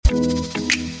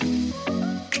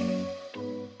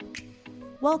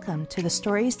Welcome to the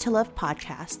Stories to Love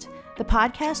podcast, the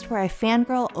podcast where I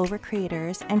fangirl over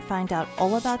creators and find out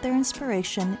all about their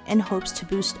inspiration in hopes to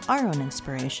boost our own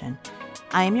inspiration.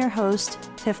 I am your host,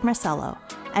 Tiff Marcello,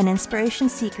 an inspiration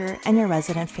seeker and your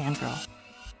resident fangirl.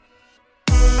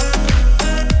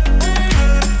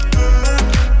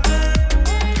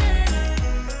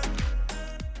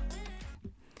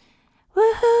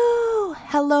 Woohoo!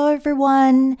 Hello,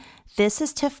 everyone. This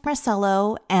is Tiff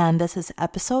Marcello, and this is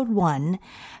episode 1.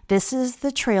 This is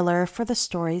the trailer for the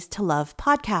Stories to Love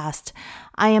podcast.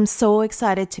 I am so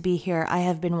excited to be here. I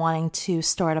have been wanting to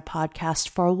start a podcast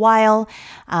for a while,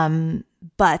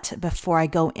 but before I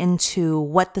go into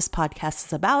what this podcast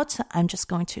is about, I'm just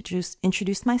going to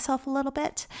introduce myself a little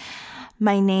bit.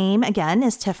 My name, again,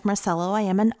 is Tiff Marcello. I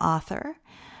am an author.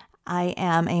 I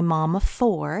am a mom of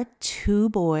 4, 2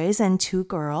 boys and 2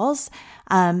 girls,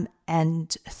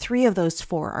 and 3 of those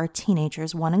 4 are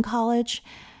teenagers, 1 in college,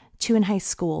 2 in high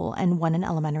school, and 1 in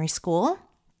elementary school.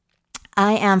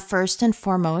 I am first and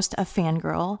foremost a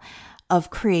fangirl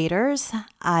of creators.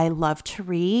 I love to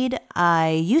read. I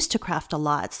used to craft a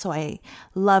lot, so I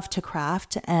love to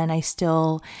craft, and I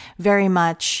still very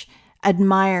much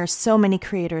admire so many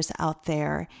creators out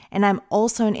there. And I'm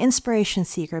also an inspiration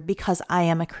seeker because I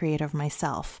am a creator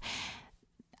myself.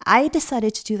 I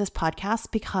decided to do this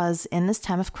podcast because in this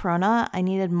time of Corona, I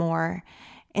needed more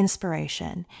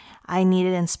inspiration. I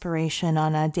needed inspiration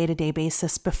on a day-to-day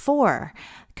basis before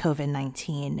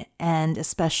COVID-19. And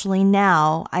especially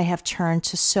now, I have turned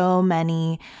to so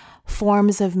many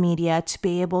forms of media to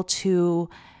be able to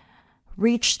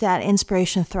reach that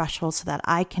inspiration threshold so that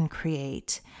I can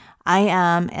create. I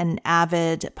am an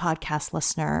avid podcast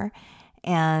listener,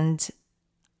 and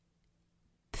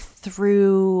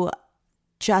through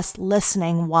just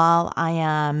listening while I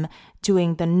am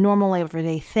doing the normal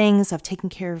everyday things of taking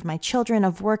care of my children,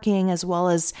 of working, as well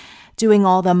as doing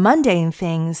all the mundane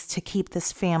things to keep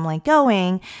this family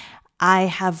going, I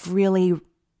have really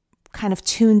kind of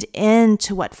tuned in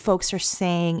to what folks are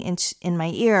saying in my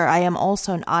ear. I am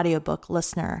also an audiobook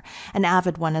listener, an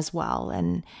avid one as well.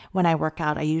 And when I work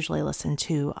out, I usually listen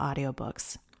to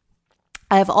audiobooks.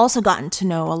 I have also gotten to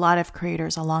know a lot of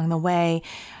creators along the way,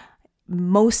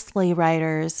 mostly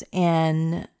writers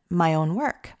in my own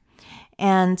work.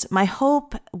 And my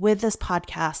hope with this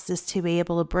podcast is to be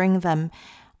able to bring them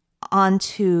on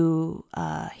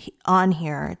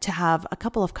here to have a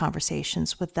couple of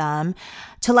conversations with them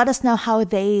to let us know how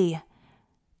they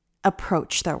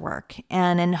approach their work,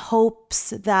 and in hopes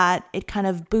that it kind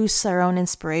of boosts our own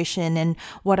inspiration in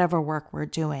whatever work we're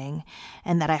doing.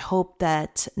 And that I hope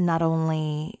that not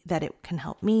only that it can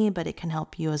help me, but it can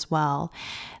help you as well.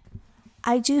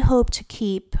 I do hope to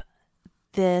keep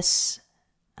this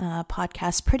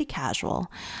podcast pretty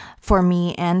casual for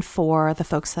me and for the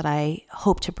folks that I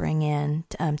hope to bring in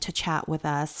to chat with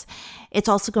us. It's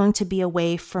also going to be a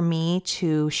way for me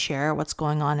to share what's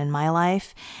going on in my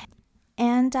life,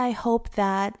 and I hope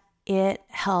that it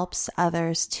helps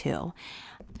others too.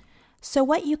 So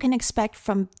what you can expect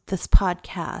from this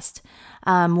podcast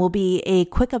will be a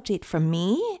quick update from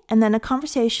me, and then a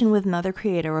conversation with another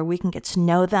creator where we can get to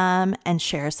know them and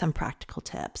share some practical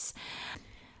tips.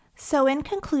 So in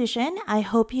conclusion, I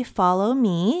hope you follow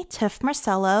me, Tiff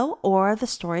Marcello, or the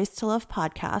Stories to Love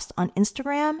podcast on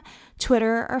Instagram,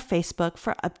 Twitter, or Facebook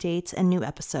for updates and new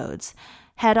episodes.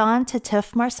 Head on to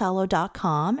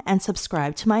tiffmarcello.com and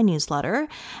subscribe to my newsletter.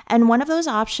 And one of those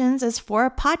options is for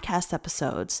podcast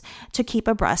episodes to keep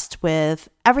abreast with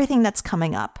everything that's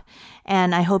coming up.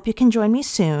 And I hope you can join me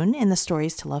soon in the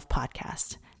Stories to Love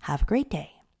podcast. Have a great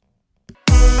day.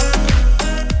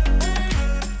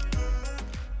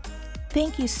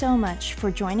 Thank you so much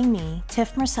for joining me,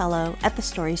 Tiff Marcello, at the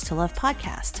Stories to Love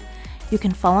podcast. You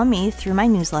can follow me through my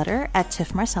newsletter at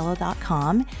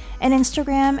tiffmarcello.com and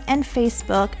Instagram and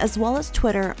Facebook, as well as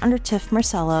Twitter under Tiff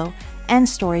Marcello and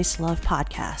Stories to Love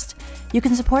podcast. You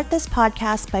can support this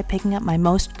podcast by picking up my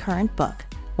most current book,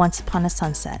 Once Upon a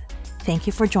Sunset. Thank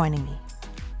you for joining me.